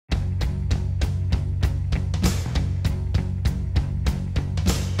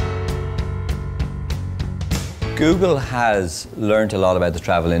Google has learned a lot about the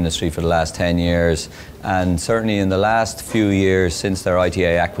travel industry for the last 10 years, and certainly in the last few years since their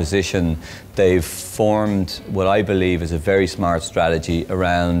ITA acquisition, they've formed what I believe is a very smart strategy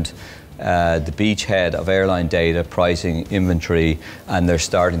around the beachhead of airline data, pricing, inventory, and they're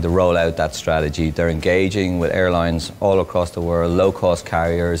starting to roll out that strategy. They're engaging with airlines all across the world, low-cost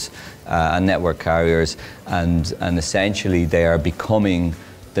carriers and network carriers, and essentially they are becoming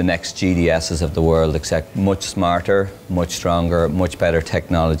the next GDSs of the world, except much smarter, much stronger, much better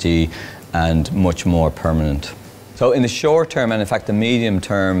technology, and much more permanent. So in the short term, and in fact the medium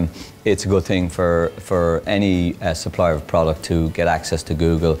term, it's a good thing for any supplier of product to get access to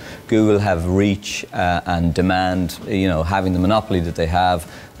Google. Google have reach and demand, having the monopoly that they have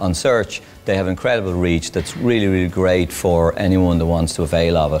on search, they have incredible reach that's really, really great for anyone that wants to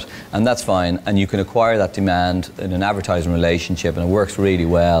avail of it. And that's fine, and you can acquire that demand in an advertising relationship, and it works really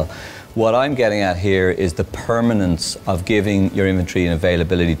well. What I'm getting at here is the permanence of giving your inventory and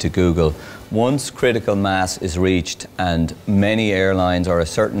availability to Google. Once critical mass is reached and many airlines, or a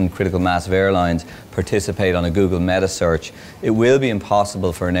certain critical mass of airlines, participate on a Google meta search, it will be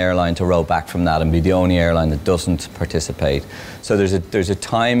impossible for an airline to row back from that and be the only airline that doesn't participate. So there's a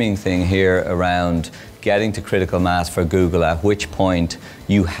timing thing here around getting to critical mass for Google, at which point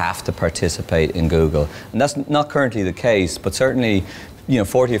you have to participate in Google. And that's not currently the case, but certainly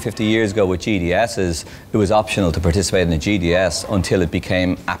 40 or 50 years ago with GDSs, it was optional to participate in a GDS until it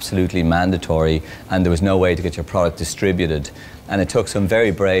became absolutely mandatory and there was no way to get your product distributed. And it took some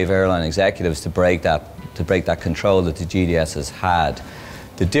very brave airline executives to break that control that the GDSs had.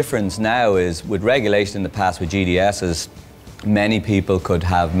 The difference now is, with regulation in the past with GDSs, many people could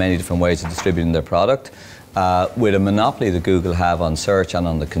have many different ways of distributing their product. With a monopoly that Google have on search and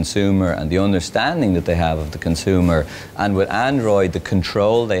on the consumer, and the understanding that they have of the consumer, and with Android, the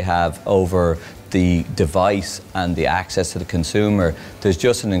control they have over the device and the access to the consumer, there's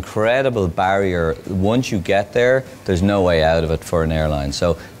just an incredible barrier. Once you get there, there's no way out of it for an airline.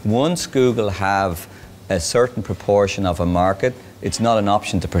 So once Google have a certain proportion of a market, it's not an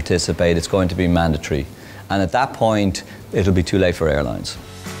option to participate, it's going to be mandatory. And at that point, it'll be too late for airlines.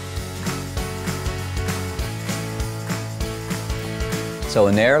 So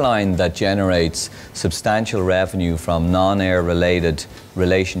an airline that generates substantial revenue from non-air related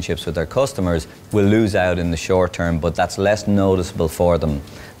relationships with their customers will lose out in the short term, but that's less noticeable for them.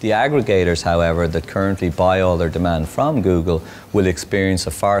 The aggregators, however, that currently buy all their demand from Google will experience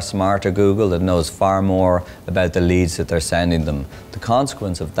a far smarter Google that knows far more about the leads that they're sending them. The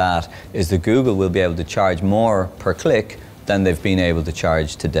consequence of that is that Google will be able to charge more per click than they've been able to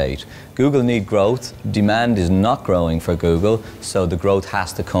charge to date. Google need growth. Demand is not growing for Google, so the growth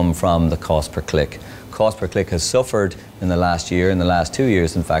has to come from the cost per click. Cost per click has suffered in the last year, in the last 2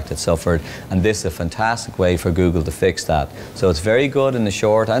 years in fact it's suffered, and this is a fantastic way for Google to fix that. So it's very good in the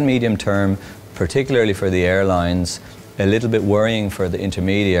short and medium term, particularly for the airlines, a little bit worrying for the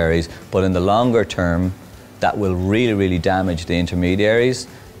intermediaries, but in the longer term that will really, really damage the intermediaries,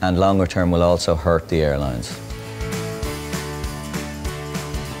 and longer term will also hurt the airlines.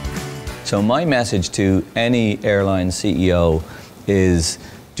 So my message to any airline CEO is,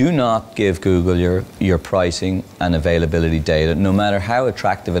 do not give Google your pricing and availability data, no matter how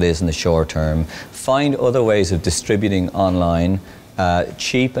attractive it is in the short term. Find other ways of distributing online,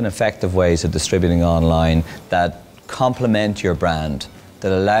 cheap and effective ways of distributing online that complement your brand,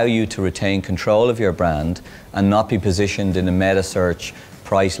 that allow you to retain control of your brand and not be positioned in a meta search,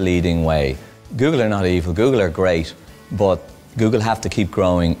 price leading way. Google are not evil, Google are great, but Google have to keep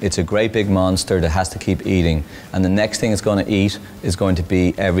growing. It's a great big monster that has to keep eating, and the next thing it's going to eat is going to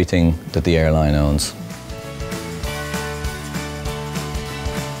be everything that the airline owns.